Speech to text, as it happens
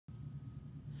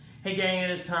Hey gang, it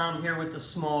is Tom here with the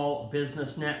Small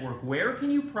Business Network. Where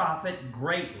can you profit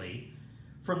greatly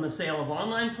from the sale of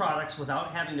online products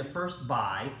without having to first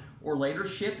buy or later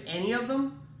ship any of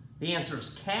them? The answer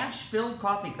is cash-filled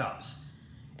coffee cups.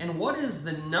 And what is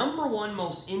the #1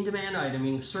 most in-demand item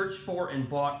being searched for and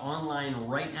bought online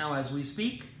right now as we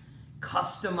speak?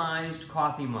 Customized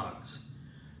coffee mugs.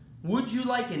 Would you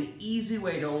like an easy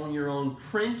way to own your own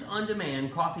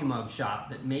print-on-demand coffee mug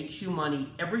shop that makes you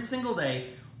money every single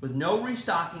day with no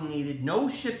restocking needed, no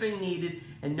shipping needed,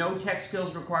 and no tech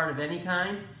skills required of any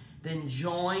kind? Then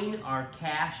join our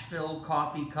cash-filled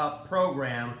coffee cup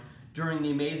program during the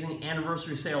amazing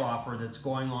anniversary sale offer that's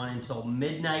going on until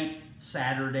midnight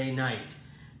Saturday night.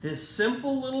 This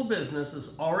simple little business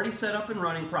is already set up and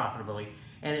running profitably,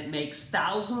 and it makes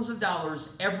thousands of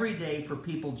dollars every day for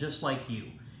people just like you.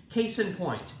 Case in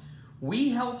point, we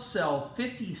help sell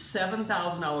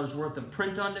 $57,000 worth of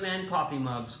print-on-demand coffee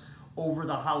mugs over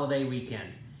the holiday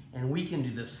weekend, and we can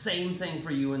do the same thing for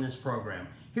you in this program.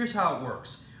 Here's how it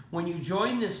works. When you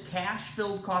join this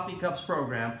cash-filled coffee cups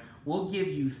program, we'll give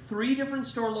you 3 different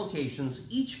store locations,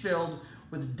 each filled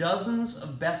with dozens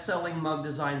of best-selling mug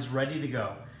designs ready to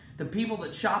go. The people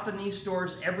that shop in these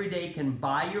stores every day can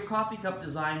buy your coffee cup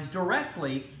designs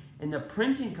directly, and the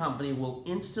printing company will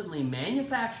instantly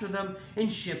manufacture them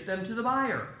and ship them to the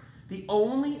buyer. The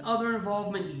only other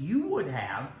involvement you would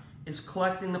have is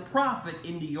collecting the profit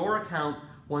into your account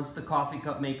once the coffee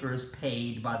cup maker is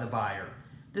paid by the buyer.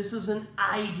 This is an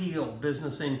ideal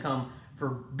business income for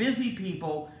busy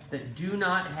people that do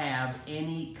not have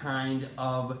any kind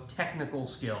of technical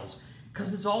skills,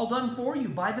 because it's all done for you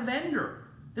by the vendor.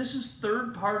 This is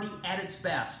third party at its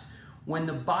best. When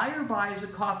the buyer buys a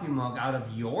coffee mug out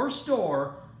of your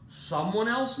store, someone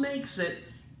else makes it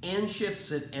and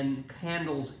ships it and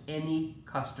handles any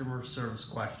customer service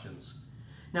questions.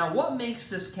 Now, what makes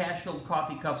this cash-filled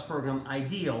coffee cups program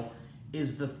ideal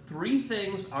is the 3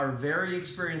 things our very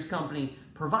experienced company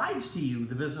provides to you,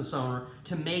 the business owner,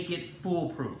 to make it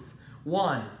foolproof.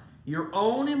 1, your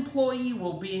own employee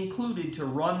will be included to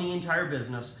run the entire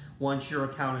business once your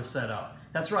account is set up.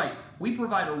 That's right, we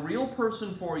provide a real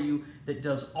person for you that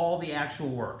does all the actual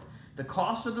work. The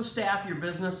cost of the staff your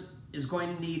business is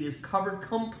going to need is covered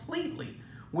completely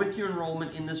with your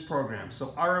enrollment in this program,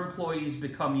 so our employees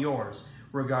become yours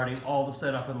regarding all the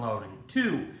setup and loading.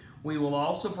 2, we will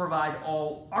also provide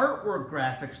all artwork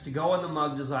graphics to go on the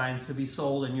mug designs to be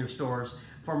sold in your stores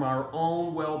from our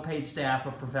own well-paid staff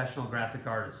of professional graphic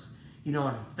artists. You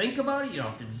don't have to think about it, you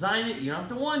don't have to design it, you don't have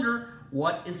to wonder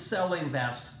what is selling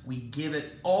best. We give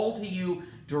it all to you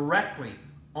directly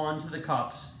onto the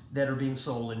cups that are being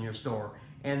sold in your store.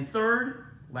 And third,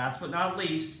 last but not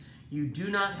least, you do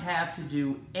not have to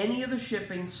do any of the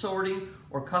shipping, sorting,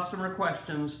 or customer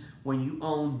questions when you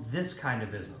own this kind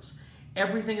of business.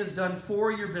 Everything is done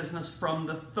for your business from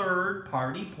the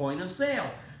third-party point of sale.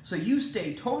 So you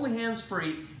stay totally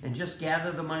hands-free and just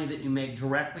gather the money that you make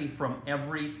directly from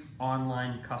every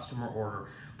online customer order.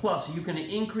 Plus, you can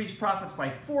increase profits by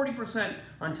 40%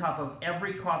 on top of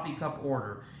every coffee cup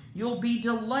order. You'll be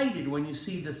delighted when you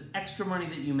see this extra money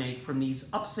that you make from these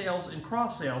upsales and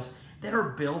cross-sales that are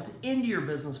built into your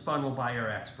business funnel by our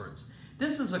experts.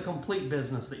 This is a complete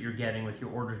business that you're getting with your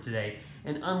order today,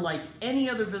 and unlike any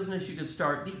other business you could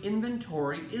start, the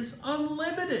inventory is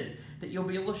unlimited that you'll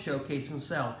be able to showcase and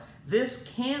sell. This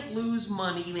can't lose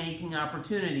money making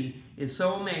opportunity is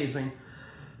so amazing,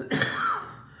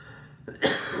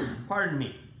 pardon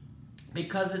me,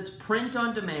 because it's print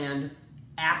on demand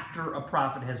after a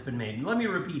profit has been made. And let me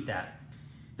repeat that.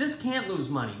 This can't lose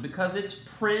money because it's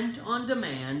print on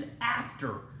demand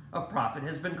after a profit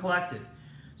has been collected.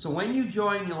 So when you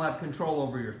join, you'll have control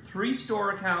over your 3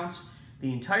 store accounts,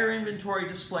 the entire inventory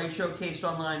display showcased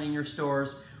online in your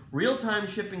stores, real-time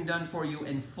shipping done for you,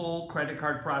 and full credit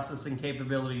card processing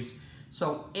capabilities,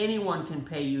 so anyone can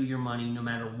pay you your money no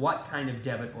matter what kind of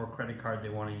debit or credit card they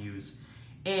want to use.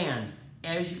 And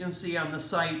as you can see on the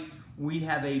site, we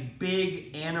have a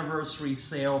big anniversary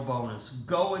sale bonus.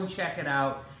 Go and check it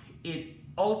out. It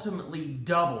ultimately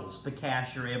doubles the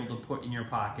cash you're able to put in your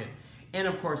pocket. And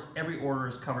of course, every order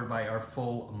is covered by our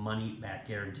full money-back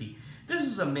guarantee. This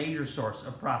is a major source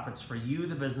of profits for you,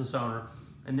 the business owner,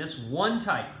 and this one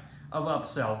type of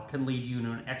upsell can lead you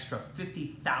to an extra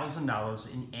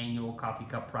 $50,000 in annual coffee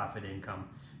cup profit income.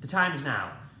 The time is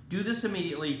now. Do this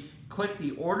immediately. Click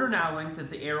the Order Now link that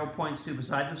the arrow points to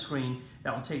beside the screen.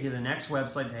 That will take you to the next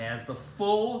website that has the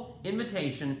full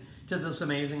invitation to this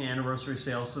amazing anniversary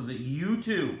sale so that you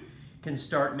too can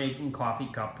start making coffee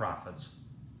cup profits.